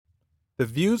The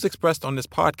views expressed on this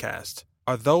podcast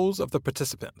are those of the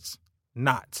participants,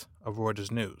 not of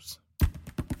Reuters News.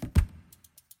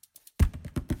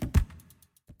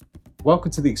 Welcome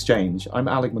to The Exchange. I'm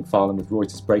Alec McFarlane with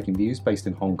Reuters Breaking News based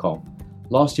in Hong Kong.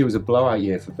 Last year was a blowout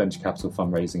year for venture capital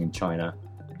fundraising in China.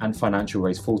 Ant Financial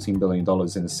raised $14 billion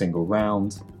in a single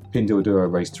round.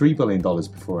 Pinduoduo raised $3 billion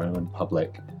before it went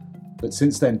public. But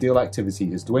since then, deal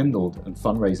activity has dwindled and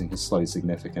fundraising has slowed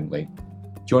significantly.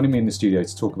 Joining me in the studio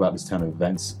to talk about this turn of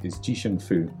events is Jixun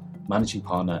Fu, Managing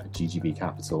Partner at GGB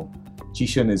Capital.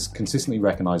 Jixun is consistently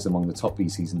recognized among the top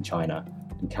VCs in China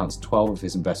and counts 12 of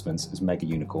his investments as mega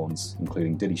unicorns,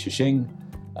 including Didi Chuxing,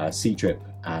 Ctrip,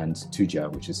 and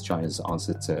Tujia, which is China's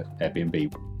answer to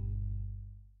Airbnb.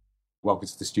 Welcome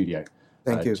to the studio.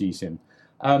 Thank you. Jixun.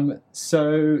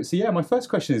 My first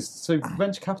question is,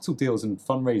 venture capital deals and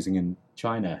fundraising in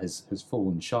China has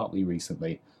fallen sharply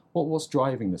recently. What's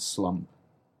driving the slump?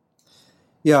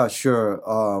 Yeah, sure.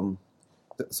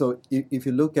 So if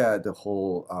you look at the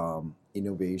whole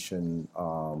innovation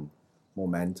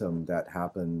momentum that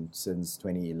happened since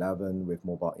 2011 with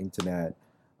mobile internet,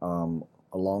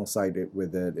 alongside it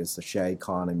with it is the share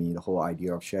economy, the whole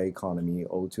idea of share economy,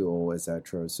 O2O,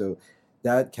 etc. So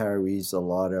that carries a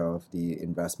lot of the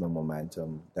investment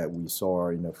momentum that we saw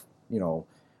in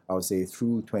I would say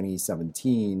through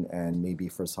 2017 and maybe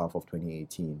first half of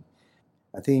 2018.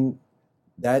 I think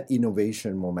that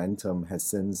innovation momentum has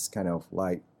since kind of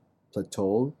like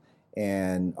plateaued,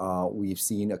 and we've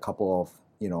seen a couple of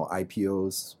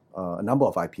IPOs, a number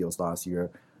of IPOs last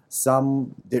year.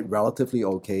 Some did relatively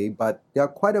okay, but there are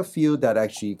quite a few that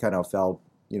actually kind of fell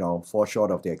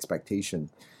short of the expectation.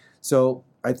 So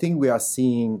I think we are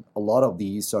seeing a lot of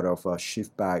these sort of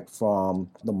shift back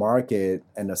from the market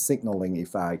and a signaling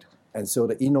effect. And so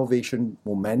the innovation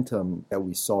momentum that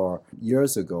we saw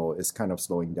years ago is kind of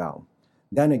slowing down.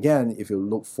 Then again, if you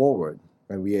look forward,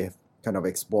 and we have kind of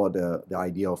explored the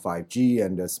idea of 5G,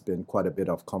 and there's been quite a bit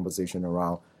of conversation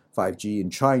around 5G in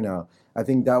China, I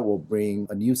think that will bring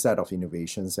a new set of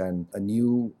innovations and a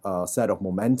new set of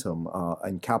momentum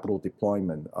and capital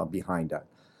deployment behind that.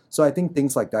 So I think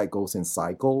things like that goes in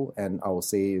cycle, and I will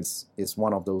say is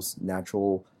one of those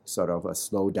natural sort of a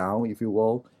slowdown, if you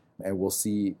will. And we'll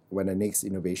see when the next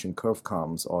innovation curve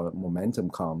comes or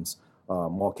momentum comes,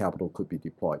 more capital could be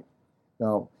deployed.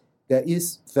 Now, there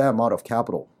is a fair amount of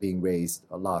capital being raised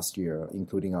last year,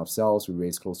 including ourselves. We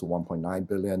raised close to $1.9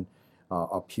 billion.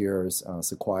 Our peers,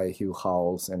 Sequoia, Hill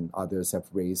House, and others have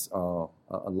raised a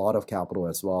lot of capital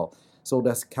as well. So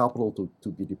there's capital to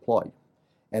be deployed.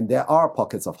 And there are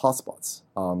pockets of hotspots.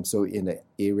 So in the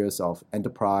areas of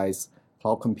enterprise,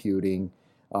 cloud computing,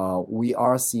 we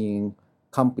are seeing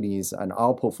companies and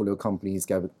our portfolio companies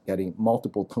getting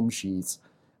multiple term sheets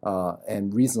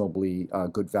and reasonably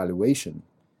good valuation.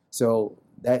 So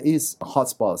there is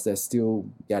hotspots that's still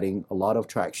getting a lot of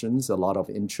tractions, a lot of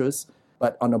interest.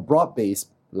 But on a broad-based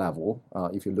level,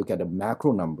 if you look at the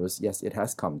macro numbers, yes, it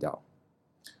has come down.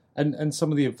 And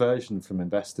some of the aversion from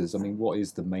investors, I mean, what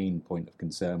is the main point of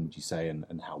concern, would you say,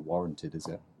 and how warranted is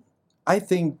it? I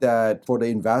think that for the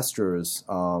investors,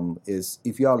 is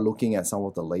if you are looking at some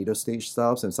of the later stage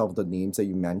stuff and some of the names that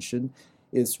you mentioned,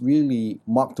 it's really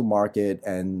mark to market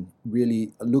and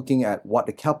really looking at what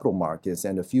the capital markets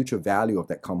and the future value of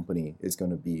that company is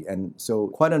going to be. And so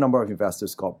quite a number of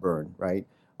investors got burned, right?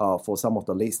 For some of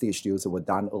the late stage deals that were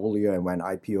done earlier and went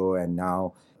IPO and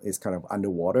now is kind of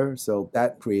underwater. So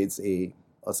that creates a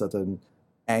certain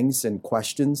angst and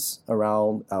questions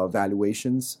around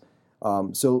valuations.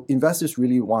 So investors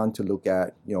really want to look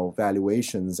at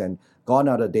valuations, and gone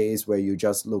are the days where you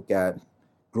just look at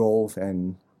growth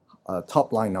and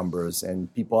top line numbers,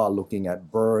 and people are looking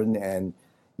at burn and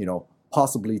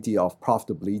possibility of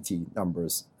profitability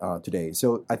numbers today.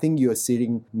 So I think you are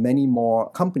seeing many more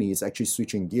companies actually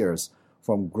switching gears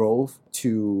from growth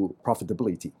to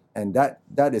profitability, and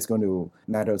that is going to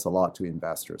matter a lot to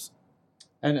investors.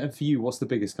 And for you, what's the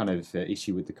biggest kind of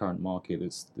issue with the current market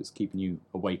that's keeping you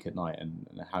awake at night, and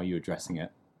how are you addressing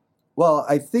it? Well,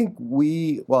 I think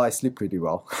I sleep pretty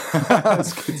well.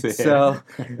 That's good to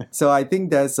hear. So I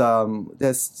think there's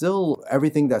still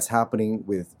everything that's happening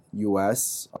with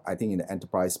US. I think in the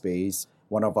enterprise space,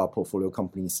 one of our portfolio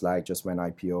companies, Slack, just went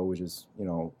IPO, which is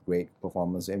great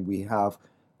performance, and we have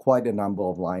quite a number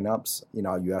of lineups in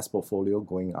our US portfolio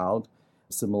going out.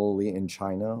 Similarly in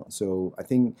China, so I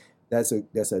think there's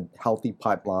a healthy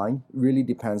pipeline. Really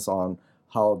depends on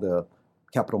how the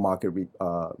capital market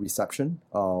reception.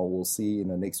 We'll see in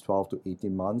the next 12 to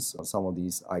 18 months some of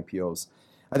these IPOs.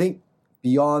 I think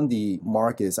beyond the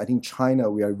markets, I think China,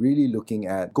 we are really looking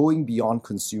at going beyond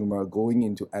consumer, going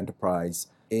into enterprise,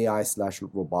 AI slash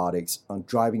robotics on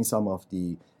driving some of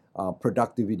the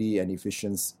productivity and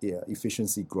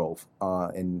efficiency growth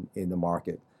in the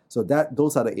market. So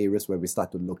those are the areas where we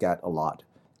start to look at a lot.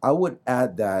 I would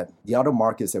add that the other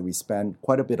markets that we spend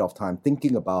quite a bit of time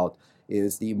thinking about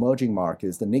is the emerging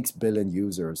markets, the next billion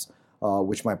users,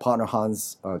 which my partner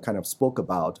Hans kind of spoke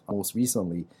about most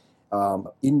recently.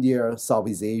 India,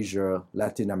 Southeast Asia,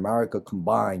 Latin America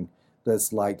combined,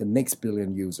 that's like the next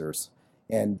billion users.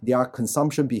 And their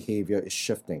consumption behavior is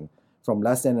shifting from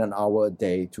less than an hour a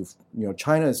day to,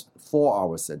 China is 4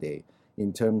 hours a day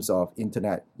in terms of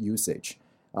internet usage.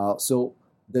 So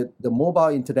the mobile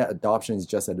internet adoption is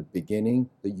just at the beginning.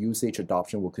 The usage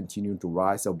adoption will continue to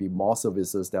rise. There'll be more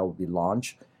services that will be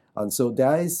launched. And so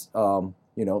that is,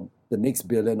 the next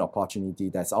billion opportunity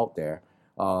that's out there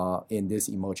in these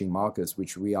emerging markets,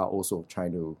 which we are also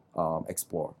trying to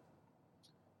explore.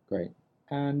 Great.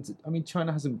 And I mean,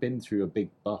 China hasn't been through a big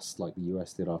bust like the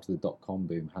US did after the dot-com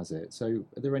boom, has it? So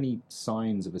are there any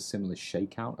signs of a similar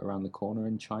shakeout around the corner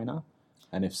in China?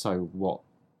 And if so, what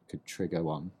could trigger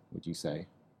one, would you say?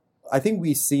 I think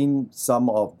we've seen some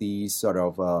of these sort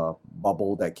of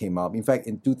bubble that came up. In fact,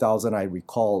 in 2000, I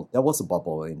recall there was a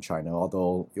bubble in China,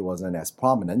 although it wasn't as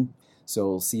prominent.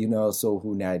 So Sina,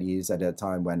 Sohu, NetEase at that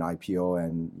time went IPO,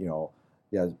 and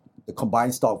the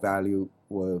combined stock value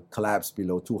will collapse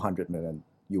below 200 million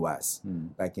US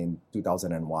back in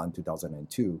 2001,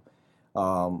 2002.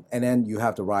 And then you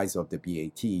have the rise of the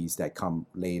BATs that come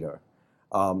later.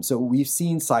 So we've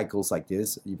seen cycles like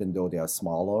this, even though they are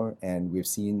smaller, and we've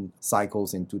seen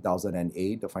cycles in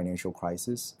 2008, the financial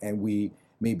crisis, and we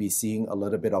may be seeing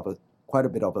quite a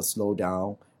bit of a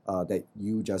slowdown that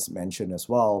you just mentioned as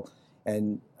well,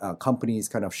 and companies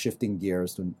kind of shifting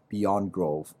gears to beyond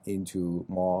growth into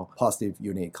more positive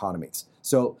unit economics.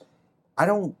 So I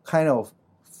don't kind of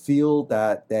feel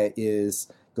that there is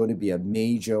going to be a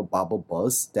major bubble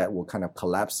burst that will kind of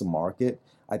collapse the market.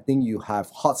 I think you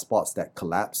have hotspots that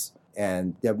collapse,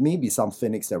 and there may be some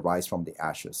phoenix that rise from the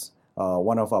ashes.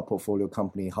 One of our portfolio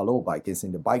company, Hello Bike, is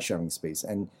in the bike sharing space,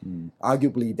 and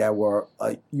arguably there were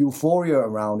a euphoria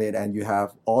around it, and you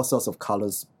have all sorts of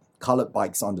colored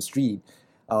bikes on the street,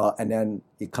 and then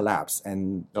it collapsed.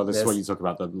 And this is what you talk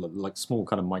about, the like small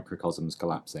kind of microcosms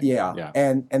collapsing. Yeah.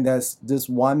 And there's this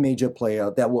one major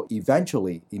player that will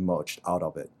eventually emerge out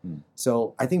of it.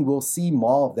 So I think we'll see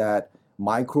more of that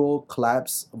micro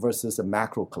collapse versus a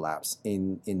macro collapse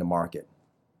in the market.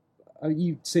 Are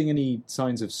you seeing any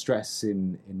signs of stress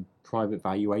in private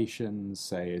valuations?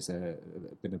 Say, has there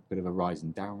been a bit of a rise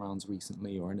in down rounds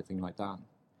recently or anything like that?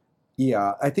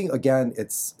 Yeah, I think again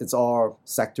it's all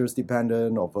sectors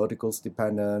dependent or verticals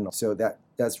dependent. So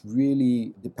that's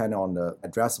really dependent on the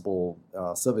addressable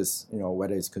service,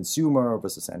 whether it's consumer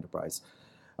versus enterprise.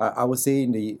 I would say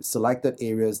in the selected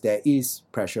areas there is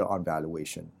pressure on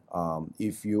valuation.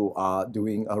 If you are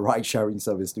doing a ride-sharing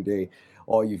service today,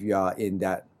 or if you are in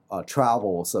that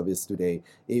travel service today,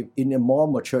 if in a more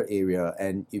mature area,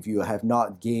 and if you have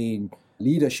not gained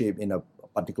leadership in a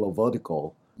particular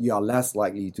vertical, you are less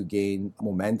likely to gain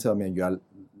momentum, and you are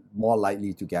more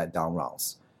likely to get down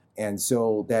rounds. And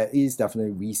so there is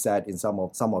definitely reset in some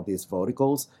of these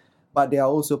verticals, but there are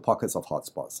also pockets of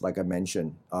hotspots. Like I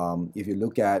mentioned, if you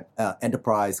look at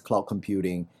enterprise cloud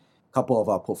computing, a couple of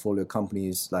our portfolio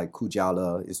companies like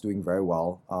Kujala is doing very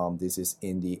well. This is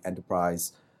in the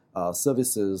enterprise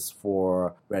services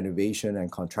for renovation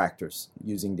and contractors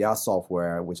using their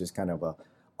software, which is kind of a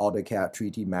AutoCAD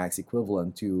 3D Max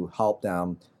equivalent to help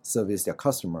them service their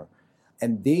customer.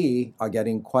 And they are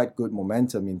getting quite good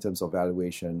momentum in terms of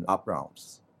valuation up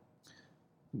rounds.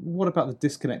 What about the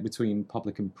disconnect between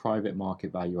public and private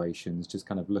market valuations? Just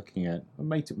kind of looking at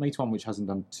Meituan, which hasn't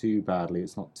done too badly.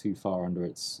 It's not too far under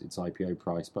its IPO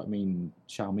price, but I mean,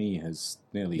 Xiaomi has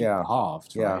nearly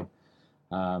halved, right?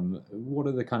 What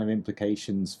are the kind of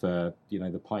implications for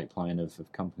the pipeline of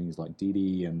companies like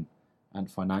Didi and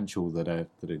Financial that are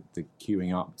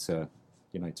queuing up to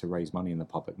to raise money in the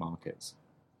public markets?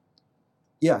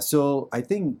 Yeah, so I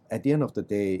think at the end of the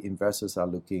day, investors are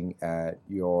looking at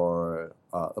your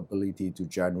ability to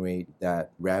generate that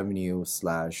revenue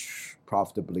 /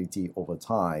 profitability over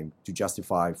time to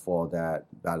justify for that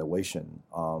valuation.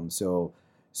 So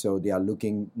they are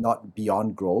looking not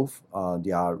beyond growth,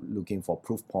 they are looking for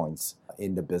proof points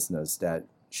in the business that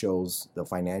shows the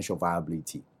financial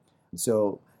viability.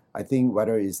 So I think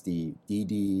whether it's the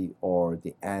Didi or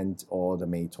the Ant or the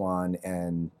Meituan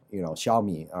and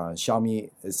Xiaomi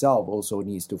itself also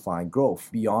needs to find growth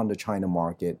beyond the China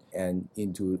market and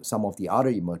into some of the other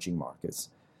emerging markets.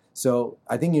 So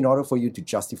I think in order for you to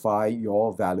justify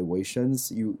your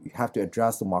valuations, you have to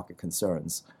address the market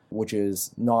concerns, which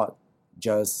is not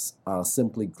just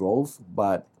simply growth,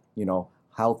 but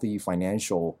healthy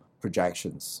financial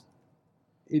projections.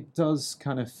 It does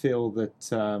kind of feel that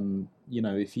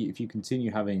if you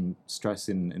continue having stress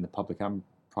in the public and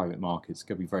private markets, it's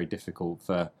going to be very difficult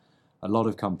for a lot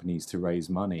of companies to raise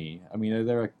money. I mean, are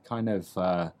there kind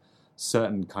of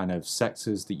certain kind of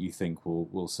sectors that you think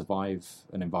will survive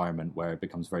an environment where it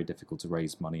becomes very difficult to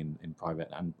raise money in private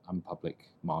and public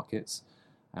markets,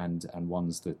 and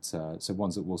ones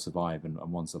that will survive and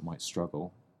ones that might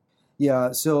struggle?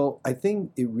 Yeah, so I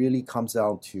think it really comes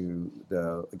down to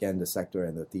the sector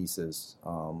and the thesis.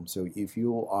 So if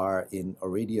you are in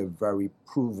already a very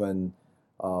proven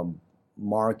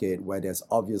market where there's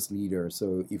obvious leaders,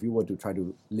 so if you were to try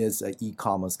to list an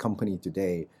e-commerce company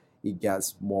today, it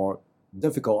gets more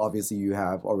difficult. Obviously, you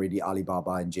have already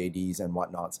Alibaba and JDs and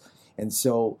whatnots. And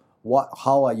so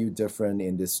how are you different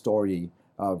in this story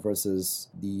versus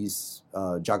these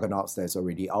juggernauts that's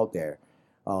already out there?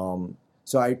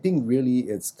 So I think really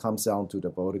it comes down to the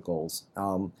verticals.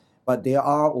 But there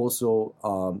are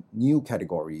also new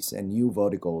categories and new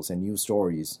verticals and new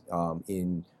stories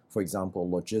in, for example,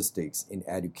 logistics, in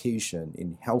education,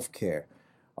 in healthcare.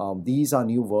 These are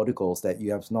new verticals that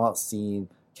you have not seen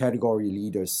category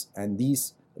leaders, and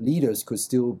these leaders could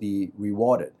still be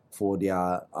rewarded for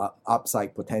their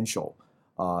upside potential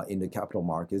in the capital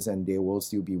markets, and they will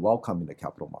still be welcome in the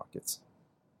capital markets.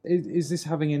 Is this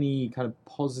having any kind of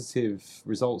positive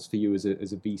results for you as a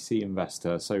VC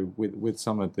investor? So with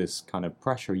some of this kind of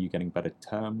pressure, are you getting better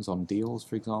terms on deals,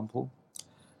 for example?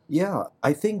 Yeah,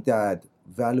 I think that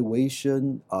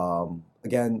valuation,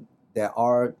 again, there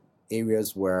are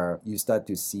areas where you start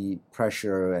to see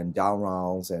pressure and down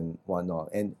rounds and whatnot.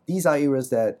 And these are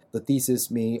areas that the thesis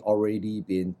may already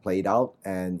been played out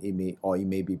and it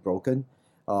may be broken.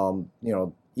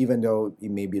 Even though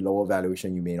it may be lower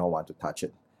valuation, you may not want to touch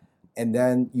it. And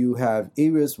then you have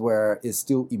areas where it's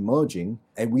still emerging,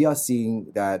 and we are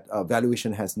seeing that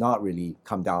valuation has not really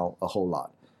come down a whole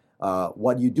lot.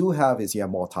 What you do have is you have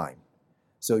more time.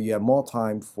 So you have more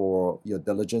time for your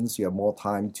diligence. You have more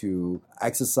time to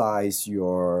exercise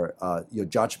your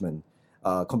judgment.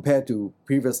 Compared to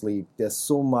previously, there's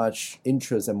so much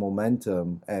interest and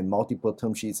momentum and multiple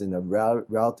term sheets in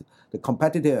the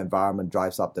competitive environment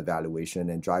drives up the valuation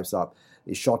and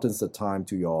it shortens the time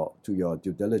to your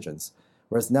due diligence.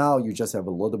 Whereas now you just have a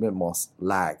little bit more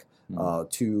lag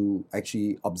to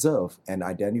actually observe and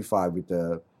identify with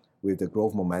the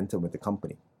growth momentum with the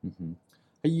company. Mm-hmm.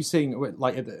 Are you seeing,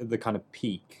 like, at the kind of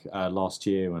peak last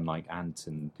year when, like, Ant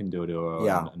and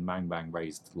Pinduoduo and Mangbang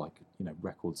raised, like,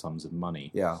 record sums of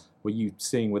money? Yeah. Were you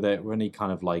seeing, were any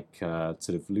kind of, like, sort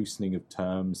of loosening of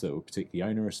terms that were particularly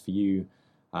onerous for you?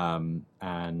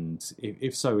 And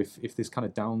if so, if this kind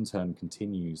of downturn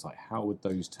continues, like, how would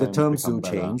those terms The terms become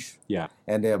do better? change. Yeah.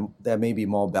 And there may be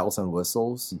more bells and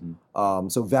whistles. Mm-hmm.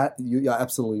 So you're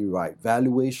absolutely right.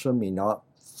 Valuation may not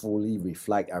fully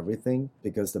reflect everything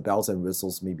because the bells and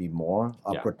whistles may be more,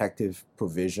 protective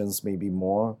provisions may be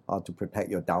more to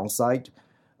protect your downside,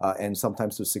 and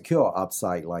sometimes to secure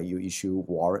upside, like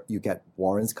you get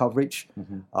warrants coverage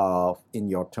in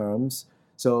your terms.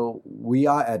 So we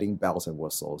are adding bells and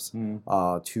whistles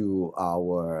to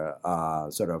our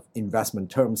sort of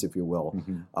investment terms, if you will,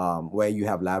 where you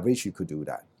have leverage, you could do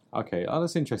that. Okay,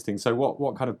 that's interesting. So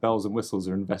what kind of bells and whistles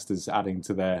are investors adding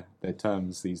to their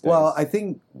terms these days? Well, I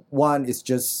think one is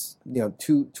just,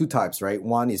 two types, right?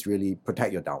 One is really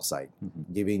protect your downside,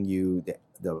 giving you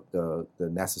the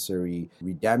necessary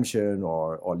redemption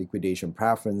or liquidation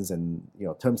preference and,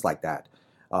 terms like that.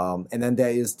 And then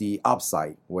there is the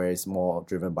upside, where it's more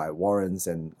driven by warrants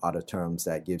and other terms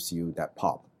that gives you that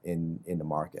pop in the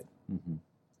market. Mm-hmm.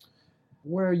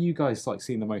 Where are you guys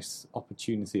seeing the most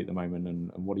opportunity at the moment,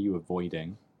 and what are you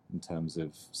avoiding in terms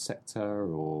of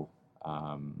sector or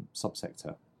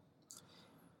subsector?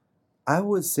 I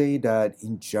would say that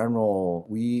in general,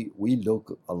 we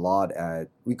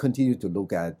continue to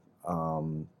look at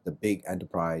the big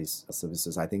enterprise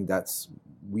services. I think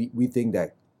we think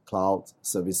that cloud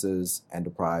services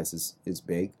enterprise is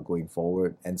big going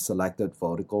forward, and selected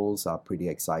verticals are pretty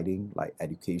exciting, like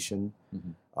education,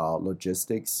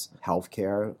 logistics,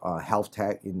 healthcare, health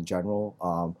tech in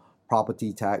general,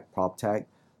 property tech, prop tech.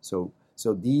 So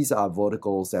these are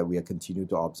verticals that we are continue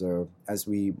to observe as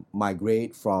we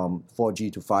migrate from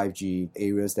 4G to 5G,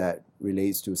 areas that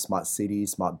relates to smart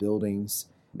cities, smart buildings.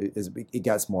 It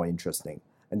gets more interesting.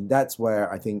 And that's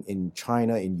where I think in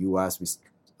China, in US,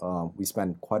 we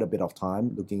spend quite a bit of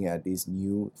time looking at these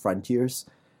new frontiers.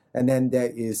 And then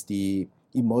there is the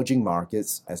emerging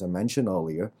markets, as I mentioned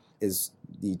earlier, is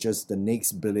just the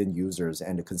next billion users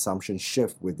and the consumption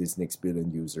shift with these next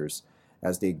billion users.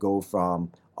 as they go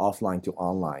from offline to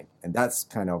online. And that's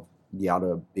kind of the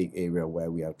other big area where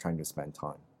we are trying to spend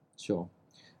time. Sure.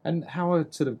 And how are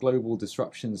sort of global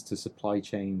disruptions to supply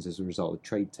chains as a result of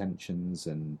trade tensions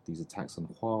and these attacks on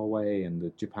Huawei and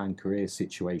the Japan-Korea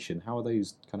situation, how are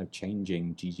those kind of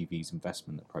changing GGV's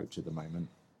investment approach at the moment?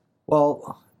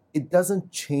 Well, it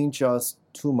doesn't change us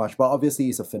too much, but obviously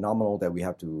it's a phenomenon that we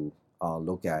have to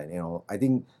look at. I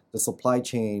think the supply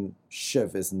chain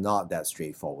shift is not that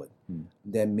straightforward.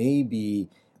 There may be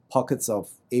pockets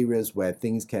of areas where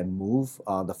things can move,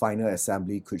 the final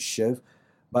assembly could shift,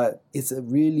 but it's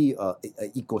really an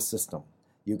ecosystem.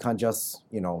 You can't just,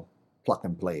 plug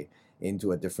and play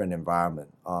into a different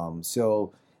environment.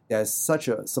 So there's such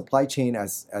a supply chain,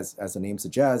 as the name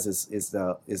suggests, is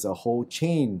a whole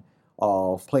chain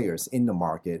of players in the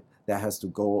market that has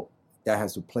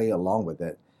to play along with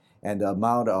it. And the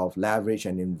amount of leverage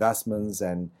and investments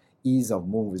and ease of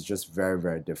move is just very,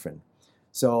 very different.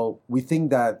 So we think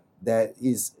that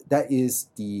is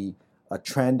a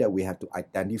trend that we have to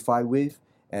identify with,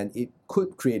 and it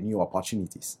could create new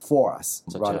opportunities for us.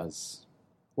 Such as?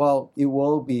 Well, it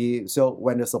will be, so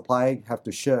when the supply have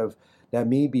to shift, there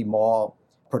may be more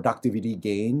productivity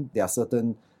gain. There are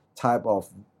certain type of,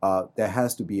 there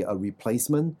has to be a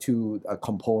replacement to a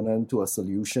component, to a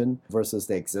solution versus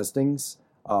the existings,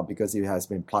 because it has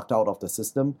been plugged out of the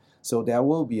system. So there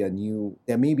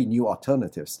may be new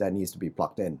alternatives that needs to be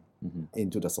plugged in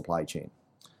into the supply chain.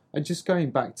 And just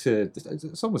going back to,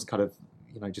 it's almost kind of,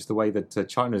 just the way that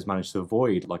China has managed to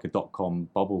avoid like a dot-com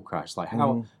bubble crash. Like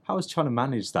how has China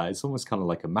managed that? It's almost kind of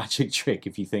like a magic trick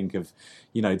if you think of,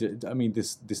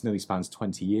 this nearly spans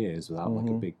 20 years without like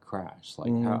a big crash.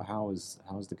 Like how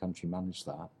has the country managed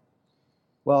that?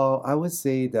 Well, I would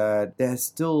say that they're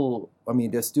still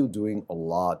doing a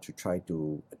lot to try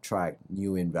to attract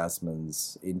new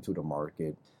investments into the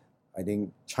market. I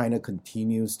think China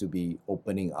continues to be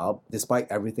opening up. Despite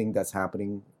everything that's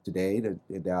happening today,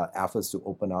 there are efforts to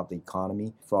open up the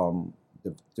economy from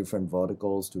the different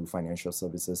verticals to financial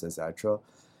services, etc.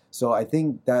 So I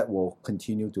think that will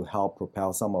continue to help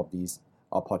propel some of these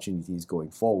opportunities going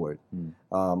forward.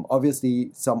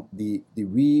 Obviously, the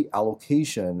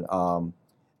reallocation,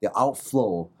 the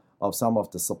outflow of some of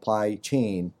the supply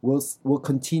chain will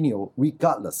continue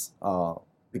regardless,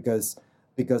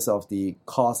 because of the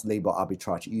cost labor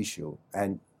arbitrage issue.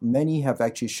 And many have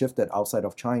actually shifted outside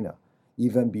of China,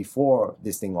 even before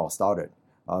this thing all started.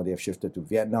 They have shifted to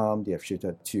Vietnam, they have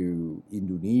shifted to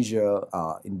Indonesia,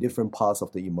 in different parts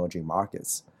of the emerging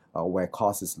markets where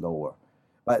cost is lower.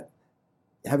 But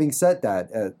having said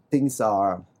that, things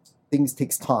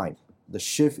takes time. The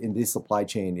shift in this supply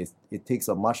chain, it takes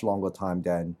a much longer time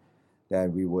than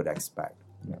we would expect.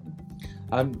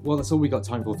 Yeah. Well, that's all we got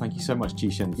time for. Thank you so much,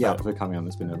 Jishan, for coming on.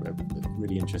 It's been a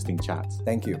really interesting chat.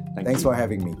 Thank you. Thanks for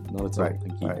having me. Not at all.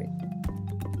 Thank you. Right.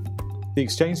 The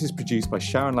Exchange is produced by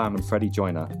Sharon Lamb and Freddie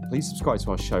Joyner. Please subscribe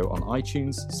to our show on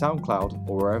iTunes, SoundCloud,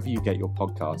 or wherever you get your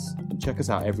podcasts. And check us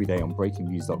out every day on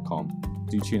breakingviews.com.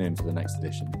 Do tune in for the next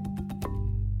edition.